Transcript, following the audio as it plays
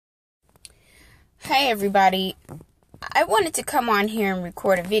Hey everybody, I wanted to come on here and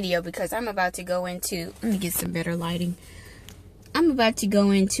record a video because I'm about to go into, let me get some better lighting. I'm about to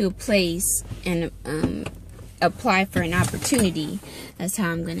go into a place and apply for an opportunity. That's how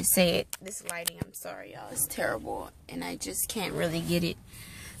I'm going to say it. This lighting, I'm sorry y'all, it's terrible and I just can't really get it.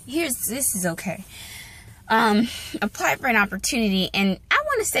 This is okay. Apply for an opportunity, and I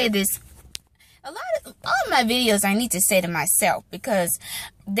want to say this. All of my videos I need to say to myself, because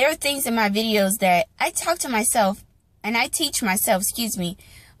there are things in my videos that I talk to myself and I teach myself,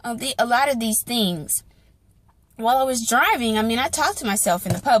 a lot of these things. While I was driving, I talked to myself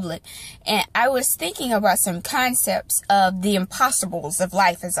in the public, and I was thinking about some concepts of the impossibles of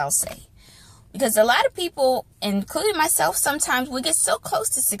life, as I'll say. Because a lot of people, including myself, sometimes we get so close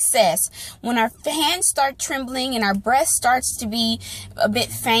to success when our hands start trembling and our breath starts to be a bit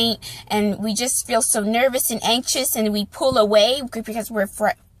faint and we just feel so nervous and anxious and we pull away because we're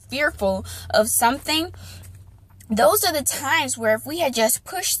fearful of something. Those are the times where if we had just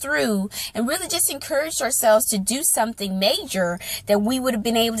pushed through and really just encouraged ourselves to do something major, that we would have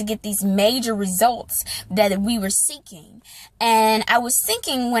been able to get these major results that we were seeking. And I was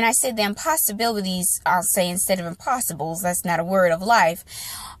thinking, when I said the impossibilities, I'll say instead of impossibles, that's not a word of life.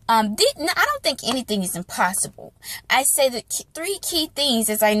 I don't think anything is impossible. I say the three key things,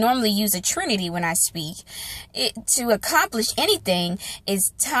 as I normally use a trinity when I speak, to accomplish anything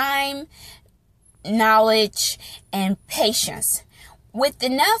is time, knowledge, and patience. With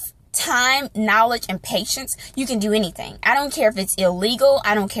enough time, knowledge, and patience, you can do anything. I don't care if it's illegal.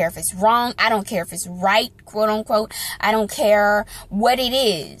 I don't care if it's wrong. I don't care if it's right, quote unquote. I don't care what it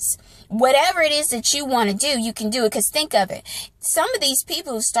is. Whatever it is that you want to do, you can do it. Because think of it. Some of these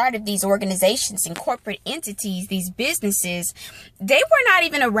people who started these organizations and corporate entities, these businesses, they were not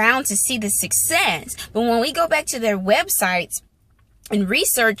even around to see the success. But when we go back to their websites and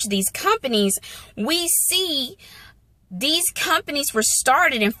research these companies, we see these companies were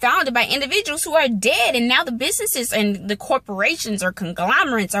started and founded by individuals who are dead, and now the businesses and the corporations or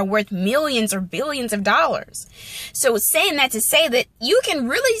conglomerates are worth millions or billions of dollars. So saying that to say that you can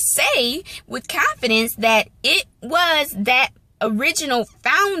really say with confidence that it was that original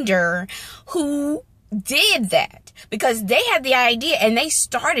founder who did that, because they had the idea and they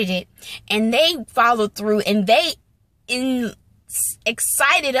started it and they followed through and they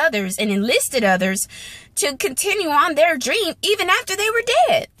excited others and enlisted others to continue on their dream even after they were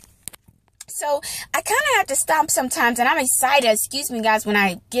dead. So I kind of have to stop sometimes, and I'm excited, excuse me guys, when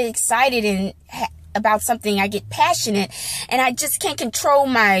I get excited and about something, I get passionate and I just can't control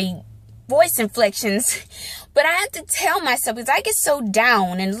my voice inflections. But I have to tell myself, because I get so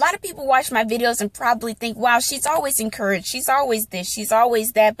down, and a lot of people watch my videos and probably think, wow, she's always encouraged. She's always this. She's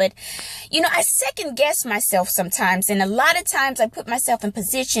always that. But, I second guess myself sometimes. And a lot of times I put myself in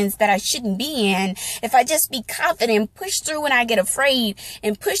positions that I shouldn't be in. If I just be confident and push through when I get afraid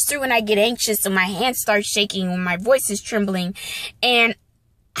and push through when I get anxious and my hands start shaking when my voice is trembling. And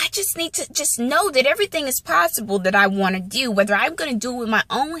I just need to just know that everything is possible that I want to do, whether I'm going to do it with my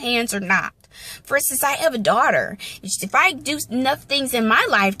own hands or not. For instance, I have a daughter. If I do enough things in my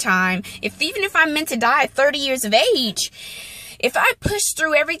lifetime, even if I'm meant to die at 30 years of age, if I push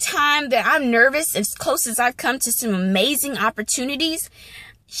through every time that I'm nervous, as close as I've come to some amazing opportunities,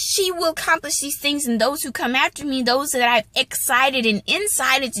 she will accomplish these things, and those who come after me, those that I've excited and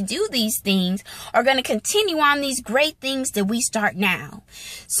incited to do these things, are going to continue on these great things that we start now.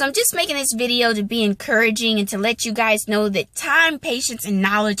 So I'm just making this video to be encouraging and to let you guys know that time, patience, and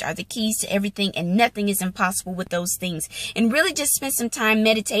knowledge are the keys to everything, and nothing is impossible with those things. And really just spend some time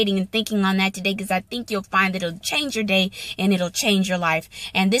meditating and thinking on that today, because I think you'll find that it'll change your day and it'll change your life.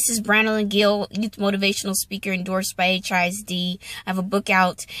 And this is Brandalyn Gill, youth motivational speaker endorsed by HISD. I have a book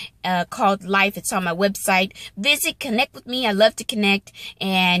out called Life. It's on my website. Visit, connect with me. I love to connect.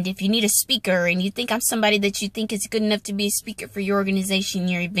 And if you need a speaker and you think I'm somebody that you think is good enough to be a speaker for your organization,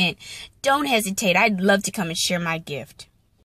 your event, don't hesitate. I'd love to come and share my gift.